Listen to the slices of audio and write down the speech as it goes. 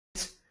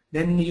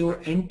Then you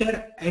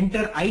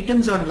enter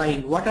items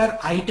online. What are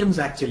items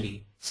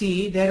actually?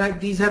 See,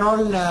 these are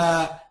all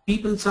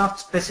PeopleSoft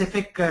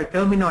specific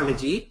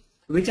terminology,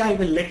 which I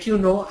will let you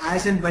know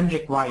as and when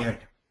required.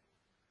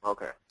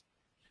 Okay.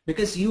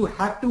 Because you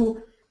have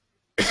to,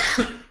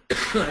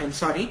 I'm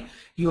sorry,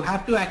 you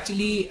have to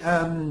actually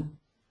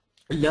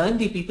learn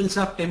the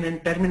PeopleSoft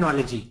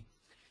terminology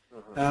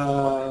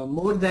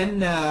more than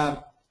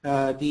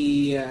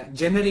the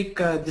generic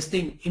this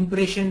thing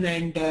impression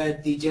and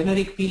the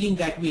generic feeling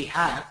that we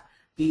have.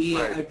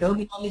 The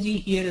terminology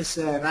here is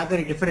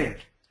rather different.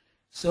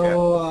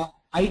 So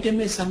item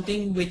is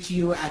something which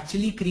you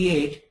actually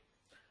create,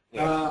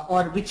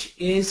 or which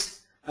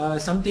is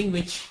something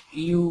which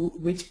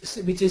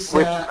is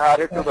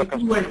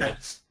accrual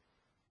types.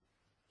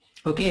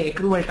 Okay,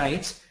 accrual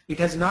types. It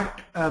has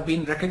not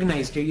been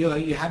recognized.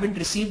 You haven't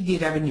received the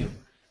revenue,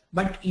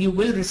 but you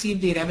will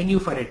receive the revenue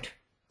for it.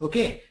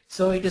 Okay,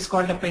 so it is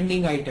called a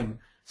pending item.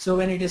 So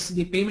when it is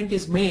the payment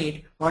is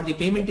made or the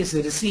payment is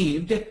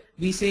received,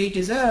 we say it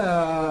is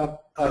a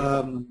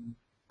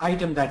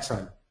item. That's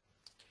all.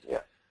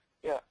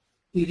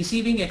 The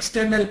receiving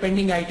external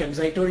pending items.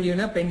 I told you,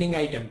 pending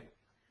item.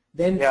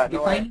 Then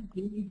defining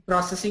payment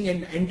processing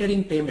and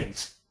entering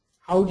payments.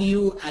 How do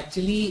you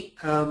actually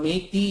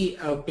make the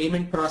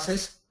payment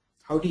process?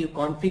 How do you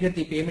configure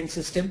the payment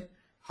system?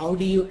 How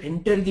do you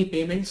enter the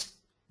payments?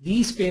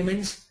 These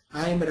payments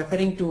I am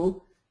referring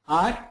to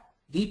are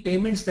the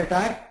payments that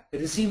are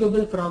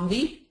receivable from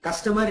the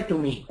customer to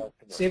me.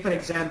 Say for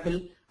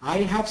example, I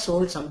have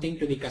sold something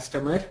to the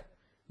customer.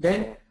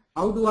 Then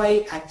how do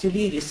I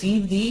actually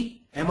receive the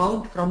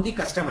amount from the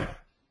customer?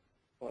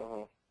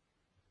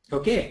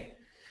 Okay.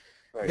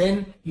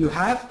 Then you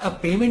have a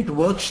payment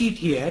worksheet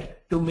here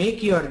to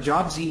make your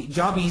job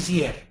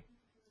easier.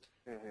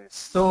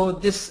 So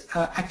this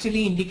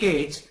actually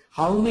indicates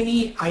how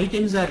many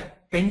items are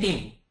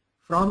pending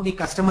from the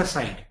customer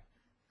side.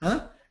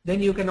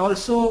 Then you can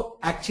also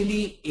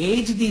actually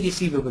age the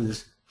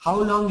receivables. How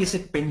long is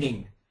it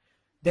pending?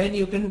 Then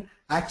you can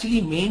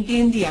actually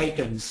maintain the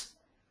items.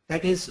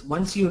 That is,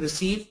 once you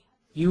receive,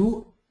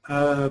 you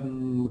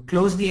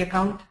close the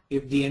account.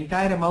 If the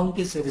entire amount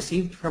is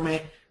received from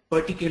a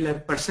particular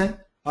person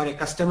or a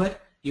customer,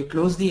 you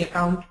close the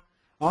account.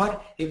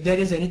 Or if there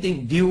is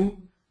anything due,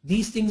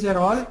 these things are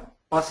all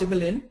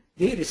possible in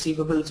the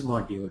receivables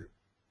module.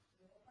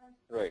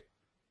 Right.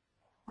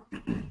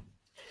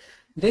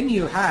 Then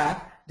you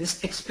have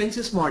this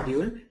expenses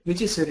module,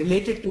 which is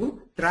related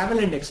to travel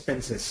and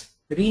expenses,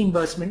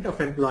 reimbursement of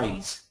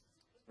employees.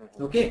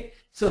 Okay,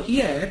 so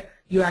here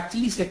you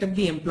actually set up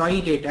the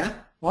employee data,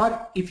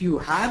 or if you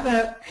have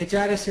a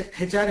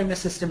HRMS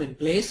system in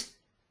place,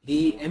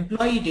 the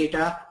employee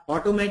data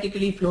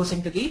automatically flows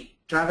into the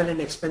travel and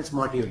expense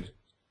module.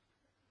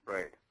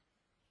 Right.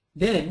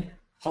 Then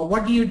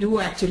what do you do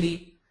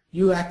actually?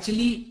 You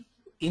actually,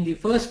 in the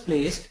first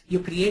place, you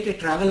create a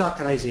travel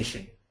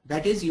authorization.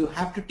 That is, you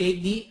have to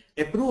take the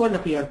approval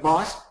of your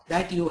boss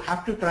that you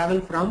have to travel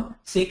from,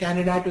 say,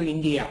 Canada to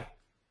India.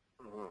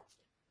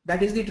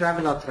 That is the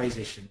travel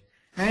authorization.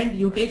 And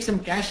you take some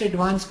cash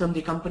advance from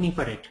the company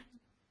for it.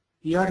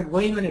 You are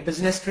going on a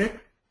business trip.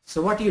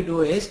 So what you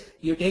do is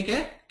you take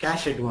a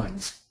cash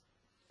advance.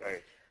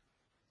 Right.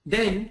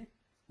 Then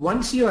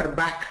once you are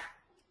back,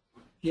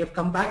 you have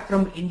come back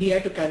from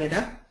India to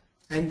Canada,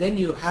 and then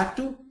you have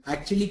to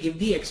actually give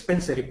the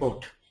expense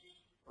report.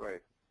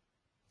 Right.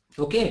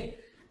 Okay.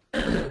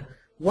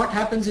 What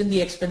happens in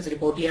the expense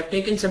report? You have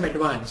taken some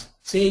advance.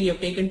 Say you have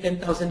taken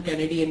 10,000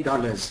 Canadian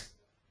dollars,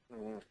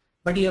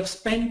 but you have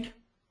spent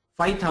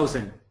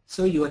 5,000.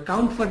 So you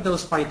account for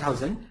those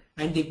 5,000,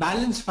 and the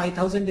balance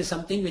 5,000 is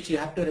something which you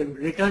have to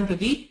return to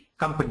the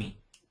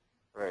company.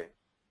 Right.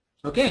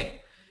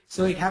 Okay.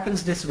 So it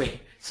happens this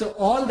way. So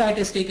all that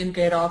is taken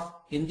care of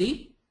in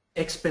the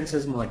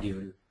expenses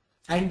module.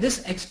 And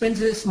this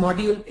expenses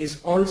module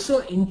is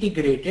also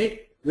integrated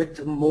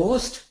with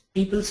most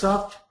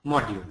PeopleSoft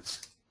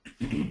modules.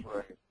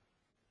 Right.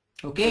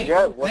 Okay.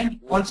 Yeah, and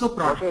also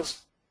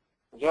products.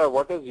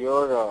 What is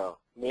your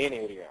main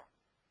area?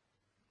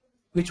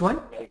 Which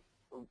one? Like,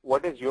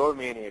 what is your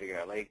main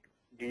area? Like,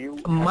 do you?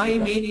 My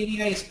main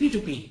area is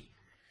P2P.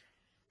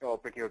 Oh,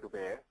 procure to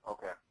pay.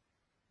 Okay.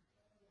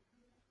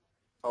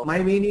 My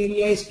main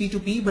area is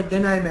P2P, but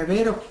then I am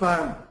aware of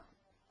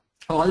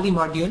all the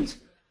modules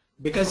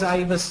because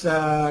I was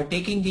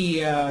taking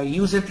the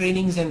user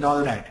trainings and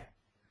all that.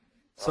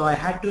 So I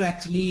had to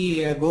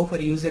actually go for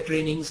user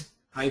trainings.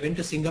 I went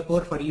to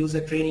Singapore for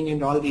user training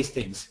and all these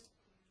things.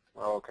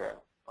 Okay.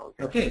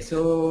 Okay,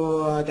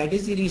 so that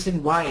is the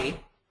reason why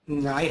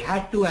I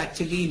had to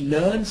actually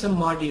learn some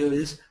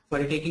modules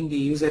for taking the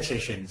user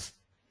sessions.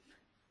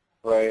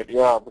 Right.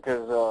 Yeah,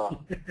 because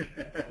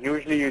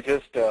usually you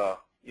just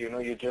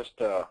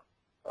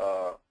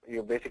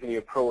you're basically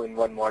a pro in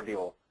one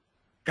module.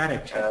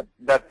 Correct.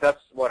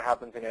 That's what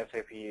happens in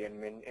SAP.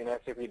 And in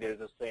SAP, there's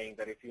a saying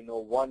that if you know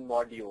one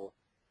module,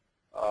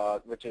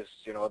 which is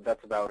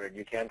that's about it.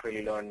 You can't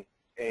really learn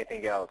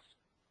anything else.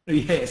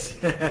 Yes.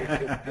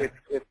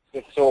 It's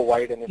It's so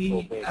wide and it's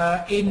so big.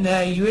 In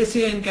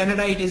USA and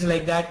Canada, it is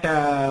like that,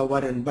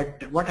 Varun.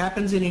 But what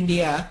happens in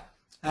India,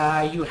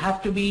 you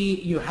have to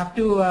be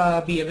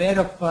aware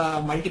of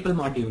multiple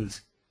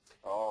modules.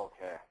 Oh,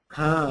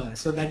 okay.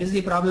 So that is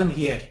the problem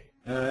here.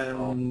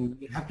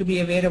 You have to be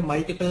aware of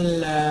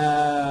multiple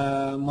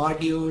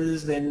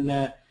modules, then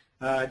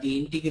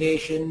the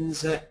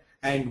integrations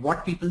and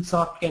what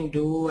PeopleSoft can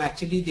do.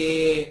 Actually,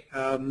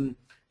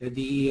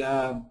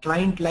 the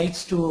client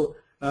likes to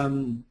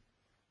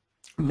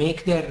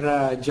make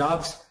their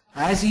jobs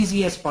as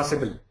easy as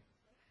possible.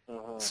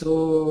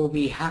 So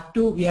we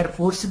are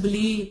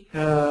forcibly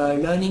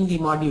learning the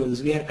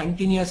modules. We are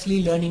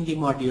continuously learning the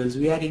modules.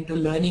 We are into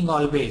learning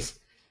always.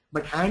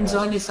 But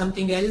hands-on is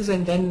something else,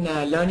 and then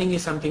learning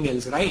is something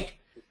else, right?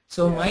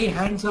 So my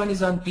hands-on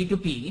is on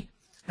P2P,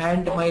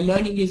 and my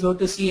learning is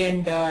O2C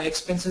and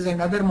expenses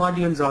and other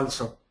modules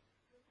also.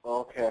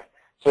 Okay.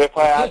 So if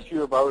I ask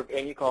you about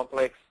any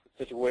complex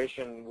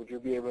situation, would you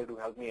be able to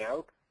help me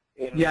out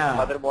in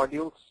other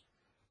modules?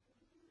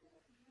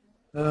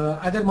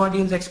 Other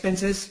modules,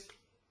 expenses?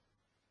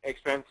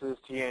 Expenses,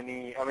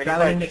 T&E. I mean,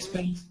 travel and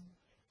expense.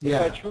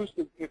 If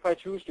I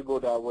choose to go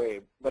that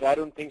way, but I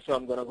don't think so.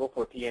 I'm gonna go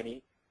for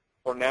T&E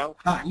for now.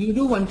 You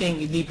do one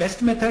thing. The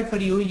best method for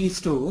you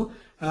is to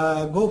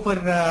go for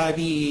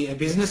the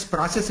business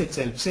process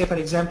itself. Say, for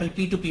example,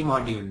 P2P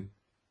module.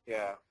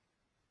 Yeah.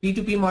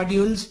 P2P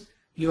modules,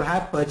 you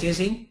have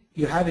purchasing,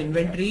 you have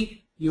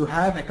inventory, you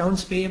have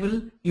accounts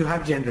payable, you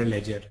have general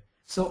ledger.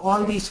 So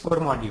all these 4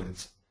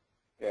 modules.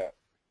 Yeah.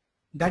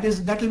 That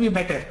will be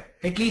better.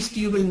 At least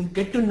you will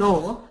get to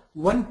know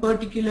one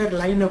particular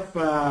line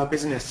of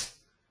business.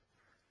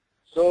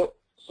 So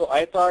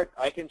I thought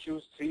I can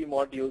choose 3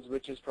 modules,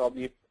 which is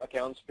probably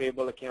accounts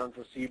payable, accounts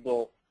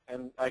receivable,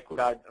 and I could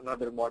add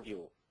another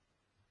module.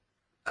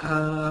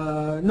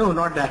 No,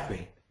 not that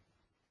way.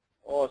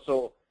 Oh,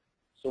 so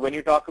when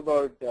you talk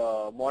about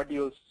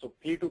modules, so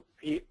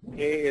P2P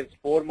is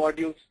 4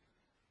 modules?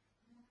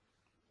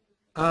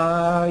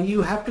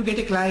 You have to get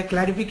a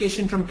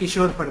clarification from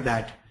Kishore for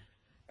that.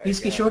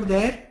 Is Kishore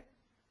there?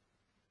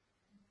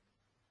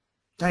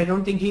 I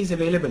don't think he is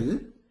available.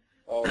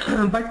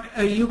 Okay.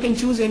 But you can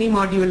choose any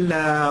module,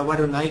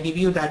 Varun. I give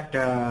you that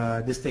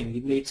this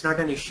thing. It's not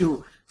an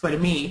issue for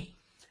me.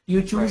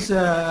 You choose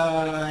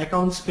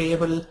accounts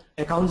payable,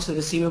 accounts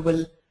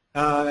receivable,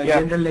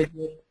 general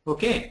ledger.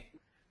 Okay.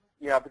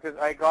 Yeah, because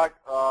I got,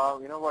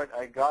 you know what?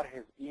 I got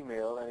his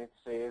email, and it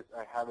says,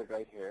 I have it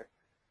right here.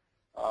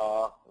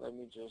 Let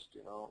me just,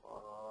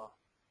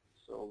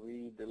 so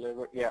we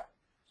deliver. Yeah.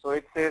 So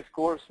it says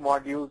course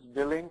modules,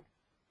 billing,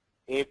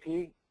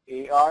 AP,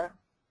 AR,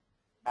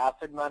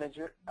 asset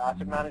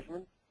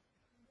management,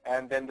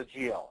 and then the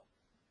GL.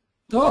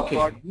 Okay.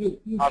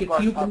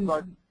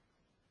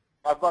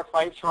 I've got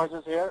 5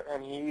 choices here,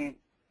 and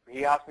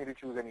he asked me to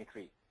choose any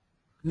 3.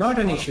 Not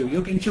an issue.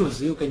 You can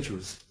choose. You can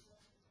choose.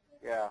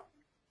 Yeah.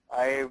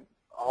 I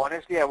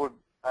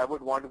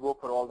would want to go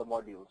for all the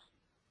modules.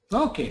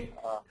 Okay.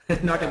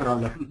 Not a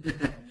problem.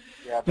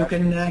 Yeah, you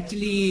can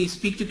actually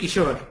speak to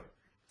Kishore.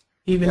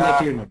 He will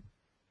let you know.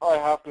 I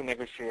have to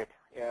negotiate.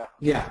 Yeah.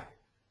 Yeah.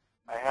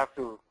 I have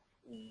to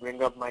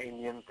bring up my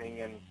Indian thing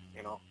and,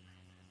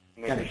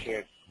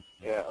 negotiate.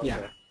 Yeah. Okay.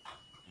 Yeah.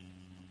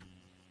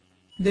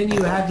 Then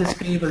you have this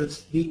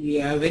payables,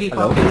 the very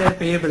popular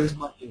payables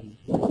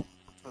module.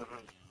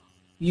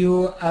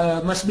 You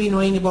must be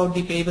knowing about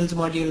the payables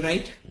module,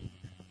 right?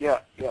 Yeah,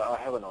 I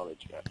have a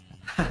knowledge.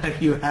 Yeah.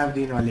 You have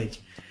the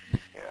knowledge.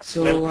 Yeah.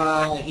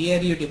 So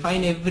here you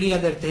define every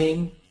other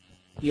thing,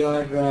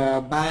 your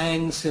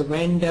banks,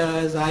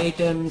 vendors,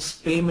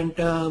 items, payment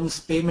terms,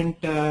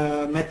 payment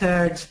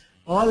methods,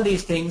 all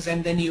these things,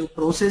 and then you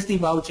process the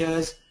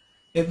vouchers.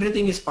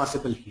 Everything is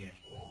possible here.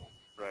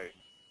 Right.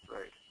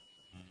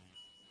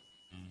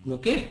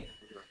 Okay.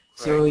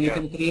 So you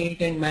can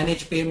create and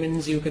manage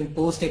payments, you can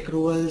post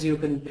accruals, you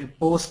can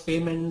post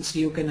payments,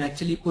 you can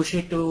actually push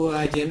it to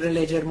a general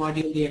ledger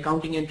module, the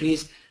accounting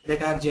entries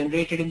that are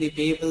generated in the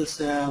payables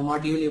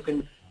module, you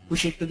can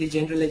push it to the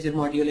general ledger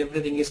module,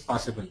 everything is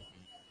possible.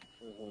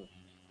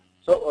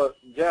 So,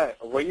 Jay,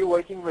 were you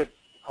working with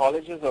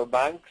colleges or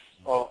banks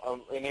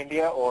in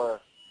India, or?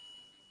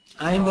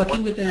 I am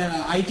working with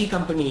an IT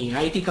company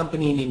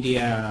in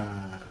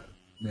India,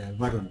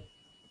 Varun.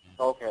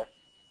 Okay.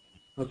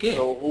 Okay.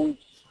 So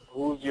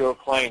who's your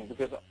client?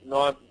 Because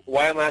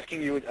why I'm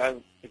asking you is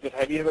because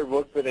have you ever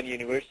worked with any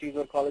universities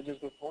or colleges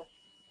before?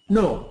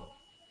 No,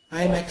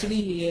 I am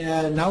actually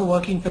now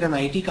working for an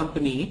IT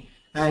company,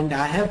 and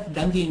I have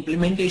done the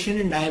implementation,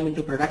 and I am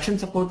into production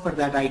support for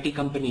that IT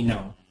company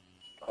now.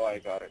 Oh, I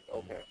got it.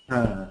 Okay.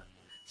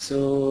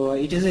 So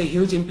it is a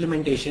huge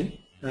implementation.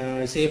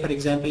 Say for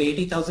example,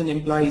 80,000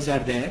 employees are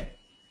there.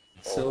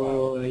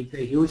 So it's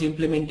a huge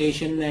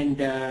implementation, and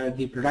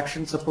the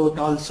production support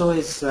also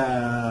is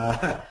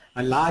a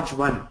large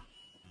one.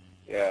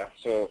 Yeah,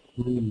 so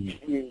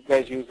you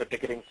guys use the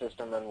ticketing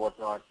system and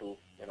whatnot to,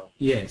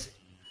 Yes.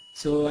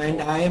 So,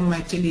 and I am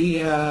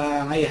actually,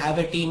 I have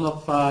a team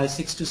of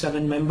 6 to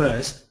 7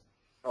 members.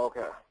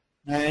 Okay.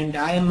 and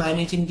I am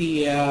managing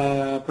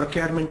the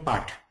procurement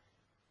part.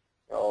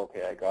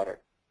 Okay, I got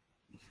it.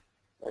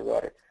 I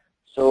got it.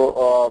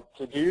 So,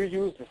 so do you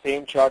use the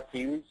same chart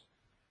fields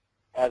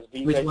as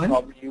these Which guys one?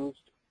 probably used?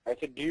 I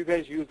said, do you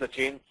guys use the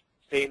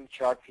same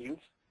chart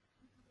fields?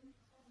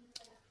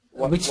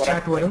 Which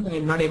chart, Varun?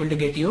 I'm not able to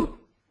get you.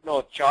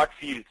 No, chart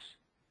fields.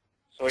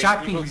 So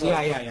Chart fields,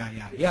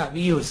 yeah,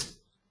 we use.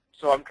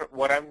 So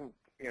what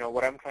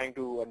I'm trying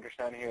to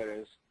understand here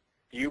is,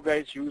 do you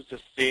guys use the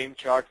same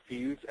chart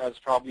fields as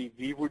probably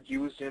we would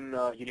use in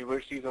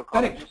universities or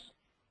colleges?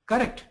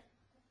 Correct.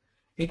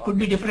 It could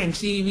be different.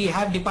 See, we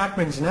have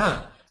departments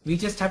now. We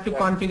just have to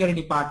configure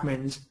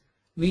departments.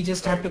 We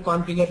just have to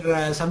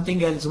configure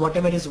something else,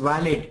 whatever is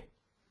valid.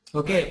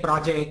 Okay,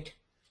 project,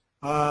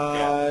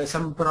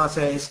 some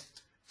process,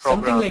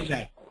 something like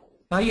that.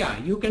 Yeah,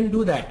 you can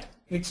do that.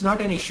 It's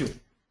not an issue.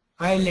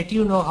 I'll let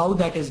you know how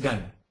that is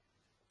done.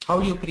 How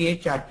you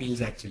create chart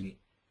fields actually.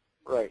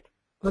 Right.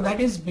 So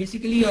that is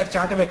basically your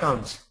chart of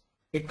accounts.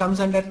 It comes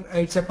under,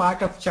 it's a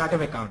part of chart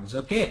of accounts,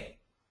 okay?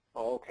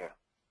 Oh, okay.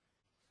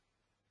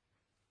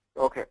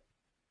 Okay.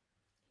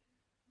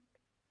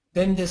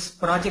 Then this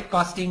project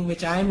costing,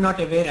 which I am not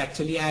aware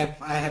actually, I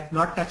have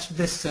not touched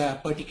this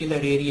particular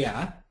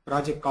area,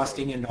 project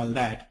costing and all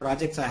that.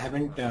 Projects I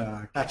haven't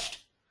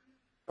touched.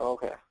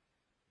 Okay.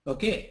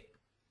 Okay.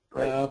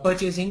 Right.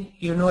 Purchasing,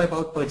 you know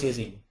about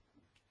purchasing.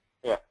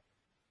 Yeah.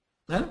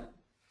 Huh?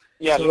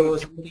 Yeah. So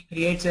somebody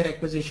creates a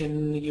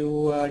requisition,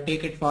 you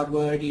take it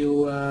forward,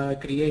 you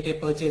create a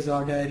purchase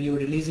order, you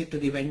release it to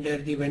the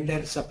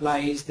vendor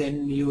supplies,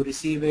 then you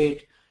receive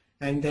it,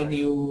 and then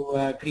you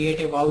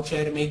create a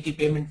voucher, make the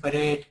payment for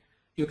it.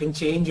 You can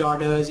change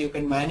orders, you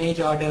can manage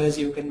your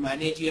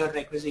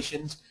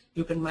requisitions,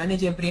 you can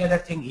manage every other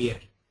thing here.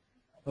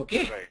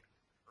 Okay? Right.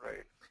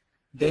 Right.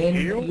 Then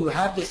you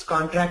have these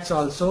contracts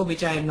also,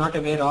 which I am not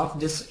aware of.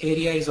 This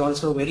area is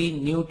also very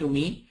new to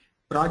me.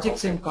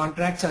 Projects and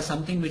contracts are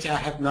something which I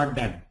have not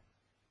done.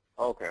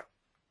 Okay.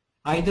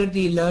 Either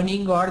the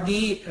learning or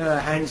the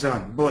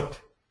hands-on, both.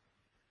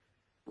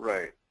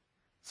 Right.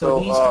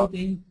 So these two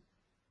things.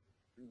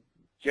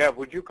 Yeah,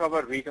 would you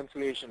cover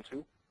reconciliation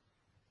too?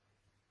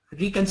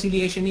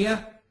 Reconciliation,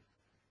 yeah.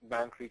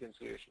 Bank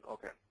reconciliation,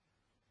 okay.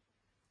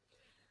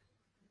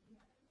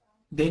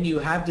 Then you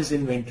have this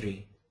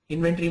inventory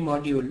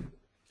module.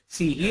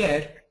 See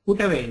here, put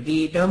away.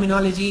 The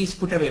terminology is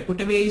put away.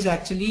 Put away is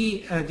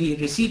actually the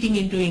receipting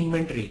into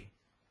inventory.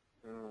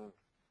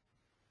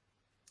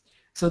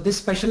 So this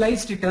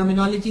specialized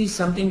terminology is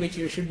something which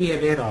you should be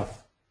aware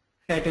of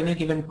at any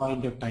given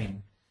point of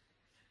time.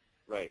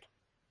 Right.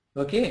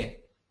 Okay.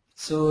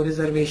 So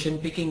reservation,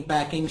 picking,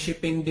 packing,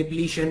 shipping,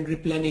 depletion,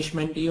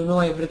 replenishment, you know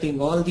everything.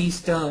 All these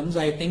terms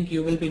I think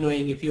you will be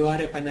knowing. If you are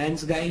a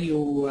finance guy,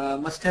 you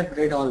must have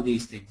read all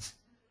these things.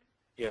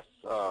 Yes,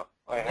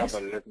 I have a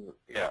little,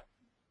 yeah.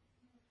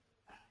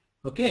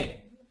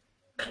 Okay.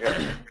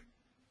 Yeah.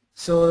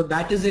 So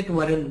that is it,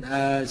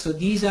 Varun. So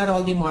these are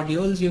all the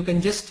modules. You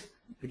can just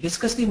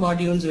discuss the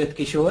modules with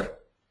Kishore.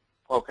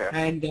 Okay.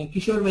 And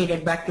Kishore will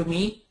get back to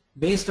me.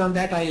 Based on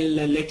that,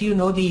 I'll let you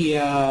know the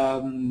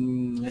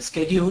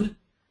schedule,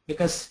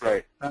 because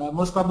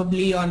most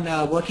probably on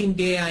a working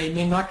day I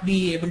may not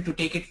be able to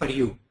take it for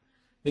you,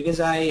 because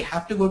I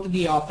have to go to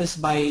the office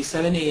by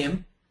 7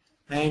 a.m.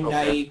 and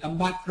I come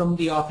back from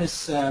the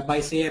office by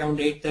say around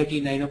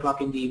 8:30, 9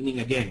 o'clock in the evening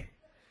again.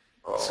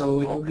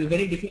 So it would be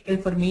very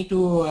difficult for me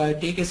to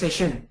take a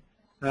session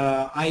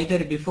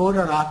either before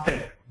or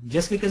after.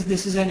 Just because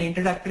this is an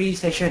introductory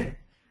session,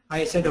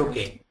 I said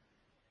okay.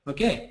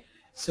 Okay.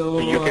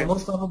 So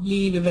most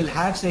probably we will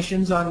have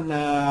sessions on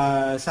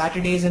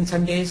Saturdays and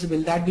Sundays.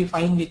 Will that be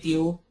fine with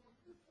you?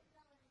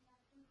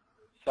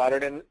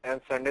 Saturday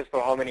and Sundays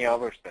for how many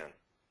hours then?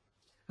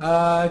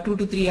 2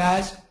 to 3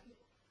 hours.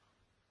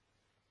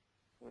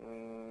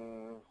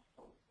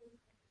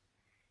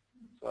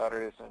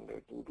 Saturday,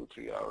 Sunday, 2 to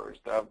 3 hours.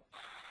 That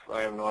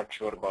I am not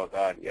sure about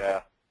that.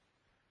 Yeah.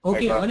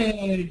 Okay, on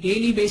a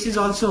daily basis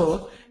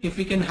also, if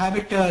we can have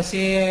it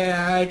say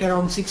at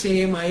around 6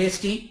 a.m.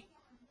 IST.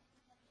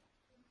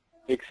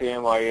 6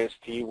 a.m.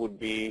 IST would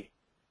be,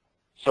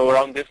 so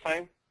around this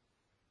time?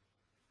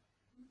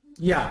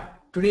 Yeah,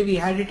 today we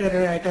had it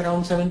at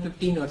around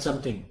 7:15 or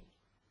something.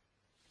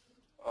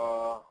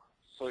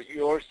 So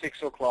your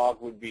 6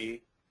 o'clock would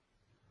be,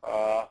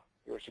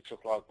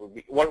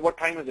 what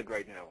time is it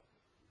right now?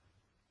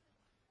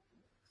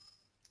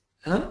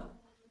 Huh?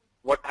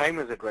 What time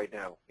is it right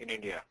now in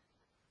India?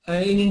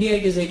 In India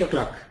it is 8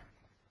 o'clock.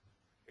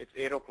 It's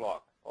 8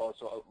 o'clock.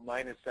 Also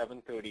mine is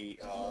 7:30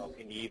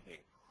 in the evening.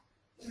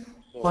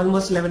 So,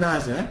 almost 11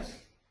 hours, huh?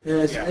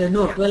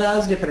 No, 12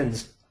 hours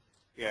difference.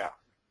 Yeah,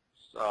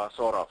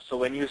 sort of. So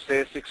when you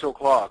say 6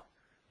 o'clock,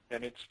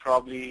 then it's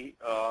probably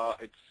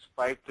it's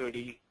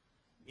 5:30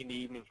 in the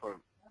evening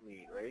for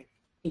me, right?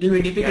 It will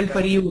be difficult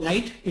for you,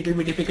 right? It will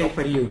be difficult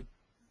for you.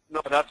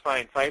 No, that's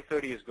fine.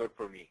 5:30 is good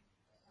for me.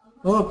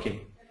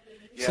 Okay.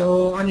 Yeah.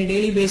 So on a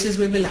daily basis,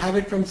 we will have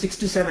it from 6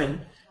 to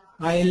 7.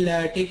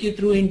 I'll take you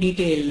through in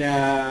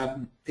detail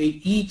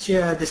each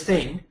this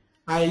thing.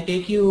 I'll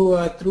take you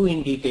through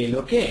in detail.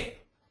 Okay.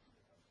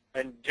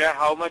 And Jay,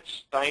 how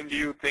much time do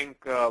you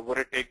think would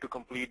it take to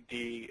complete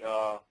the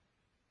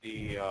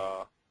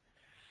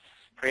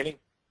training?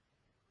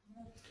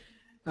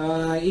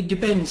 It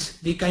depends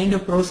the kind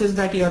of process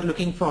that you are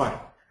looking for.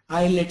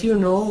 I'll let you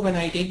know when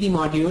I take the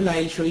module.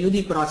 I'll show you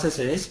the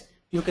processes.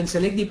 You can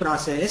select the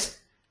process.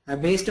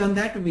 Based on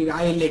that,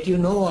 I'll let you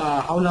know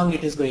how long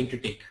it is going to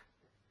take.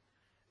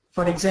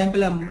 For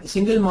example, a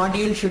single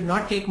module should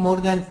not take more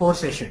than 4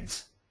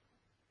 sessions.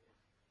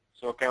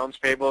 So accounts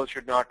payable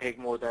should not take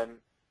more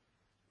than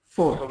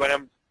 4. So when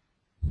I'm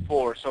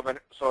 4,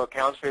 so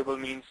accounts payable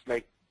means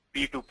like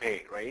P to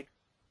pay, right?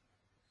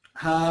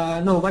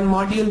 No, one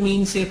module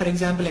means, say for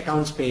example,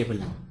 accounts payable.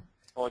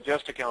 Or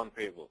just account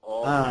payable.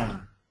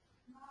 Oh,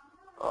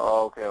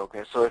 okay,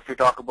 okay. So if you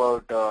talk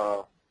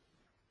about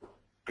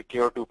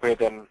procure to pay,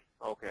 then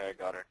okay, I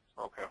got it.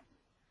 Okay.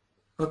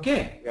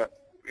 Okay.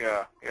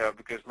 Yeah.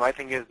 Because my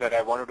thing is that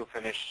I wanted to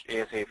finish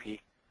ASAP.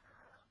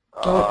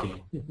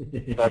 Okay.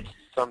 That's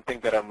something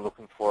that I'm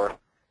looking for.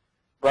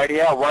 But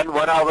yeah,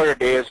 one hour a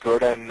day is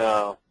good, and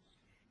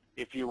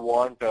if you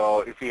want,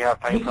 if we have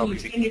time, We can probably.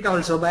 extend it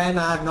also by an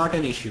hour, not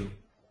an issue.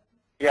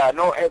 Yeah,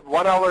 no,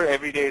 1 hour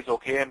every day is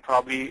okay, and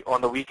probably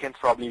on the weekends,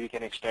 probably we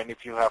can extend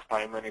if you have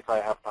time and if I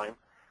have time.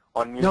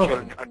 On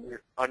mutual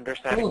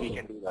understanding, we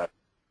can do that.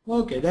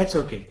 Okay, that's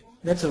okay.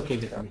 That's okay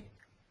with me.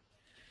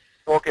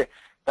 Okay,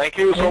 thank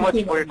you so much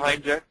Thank you. for your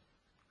time, Jay.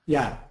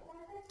 Yeah.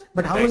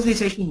 But how was the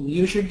session?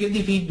 You should give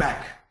the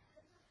feedback.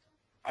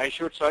 I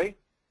should, sorry?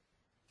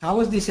 How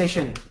was the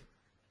session?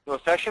 The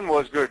session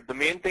was good. The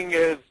main thing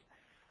is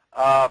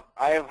I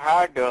have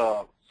had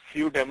a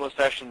few demo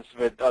sessions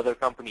with other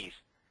companies.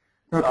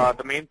 Okay.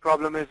 The main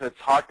problem is it's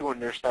hard to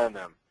understand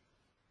them.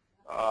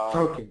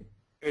 Okay.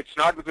 It's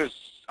not because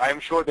I'm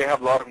sure they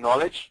have a lot of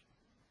knowledge,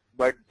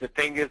 but the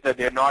thing is that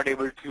they're not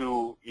able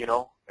to,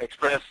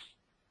 express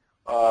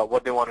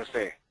what they want to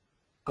say.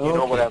 You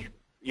know Okay.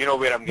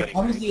 where I'm getting.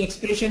 How is the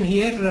expression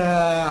here?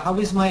 How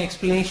is my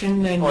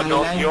explanation and my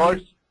no, language?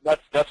 yours.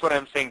 That's what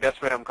I'm saying.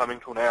 That's where I'm coming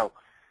to now.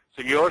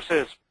 So yours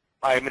is.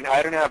 I mean,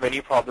 I don't have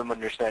any problem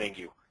understanding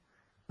you.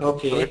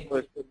 Okay. So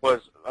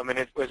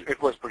it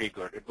was pretty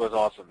good. It was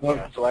awesome. Okay.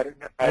 Yeah. So I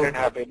didn't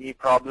have any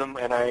problem,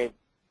 and I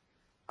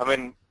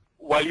mean,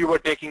 while you were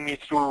taking me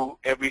through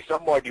every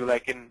sub module,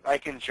 I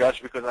can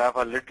judge because I have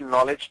a little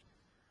knowledge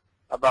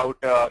about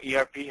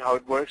ERP, how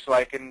it works. So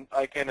I can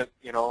I can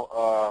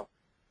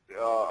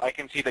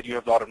see that you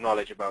have a lot of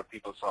knowledge about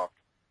PeopleSoft.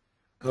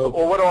 So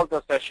Okay. overall,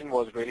 the session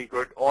was really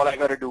good. All I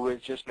got to do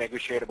is just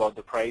negotiate about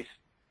the price,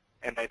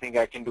 and I think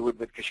I can do it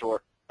with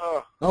Kishore.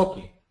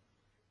 Okay.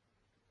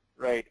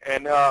 Right.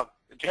 And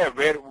Jay,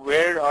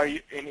 where are you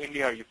in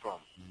India? Are you from?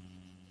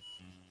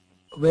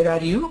 Where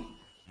are you?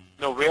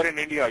 No, where in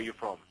India are you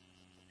from?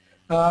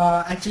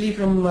 Actually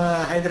from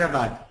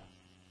Hyderabad.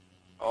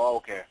 Oh,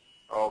 okay.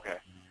 Okay.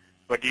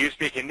 But do you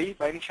speak Hindi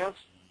by any chance?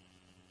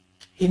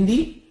 Hindi?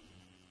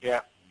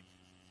 Yeah.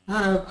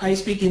 I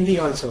speak Hindi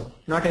also.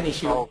 Not an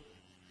issue. Oh.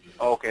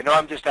 Okay. No,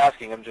 I'm just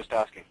asking.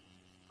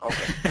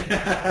 Okay.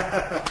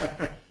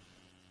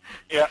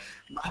 Yeah.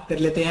 बात कर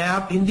लेते हैं.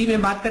 आप हिंदी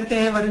में बात करते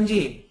हैं वरुण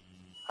जी?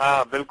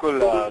 हाँ बिल्कुल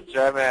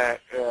जय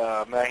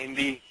मैं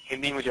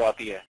हिंदी मुझे आती है.